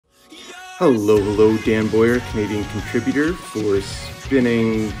Hello, Dan Boyer, Canadian contributor for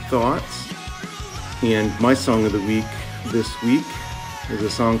Spinning Thoughts. And my song of the week this week is a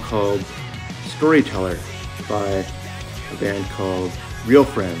song called Storyteller by a band called Real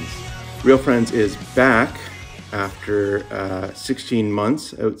Friends. Real Friends is back after 16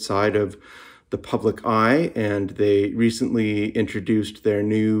 months outside of the public eye, and they recently introduced their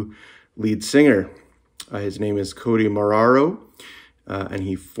new lead singer. His name is Cody Marraro. And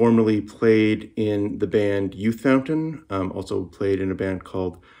he formerly played in the band Youth Fountain, also played in a band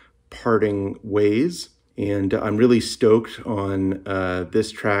called Parting Ways. And I'm really stoked on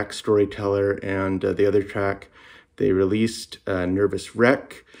this track, Storyteller, and the other track they released, Nervous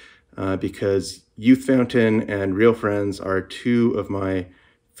Wreck, because Youth Fountain and Real Friends are two of my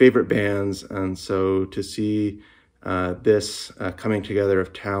favorite bands. And so to see this coming together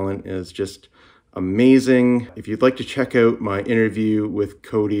of talent is just amazing. If you'd like to check out my interview with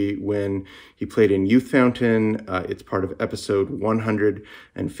Cody when he played in Youth Fountain, it's part of episode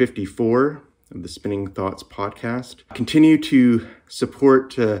 154 of the Spinning Thoughts podcast. Continue to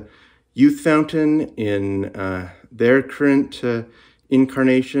support Youth Fountain in their current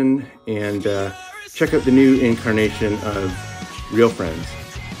incarnation, and check out the new incarnation of Real Friends.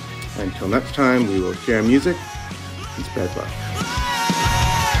 Until next time, we will share music and spread love.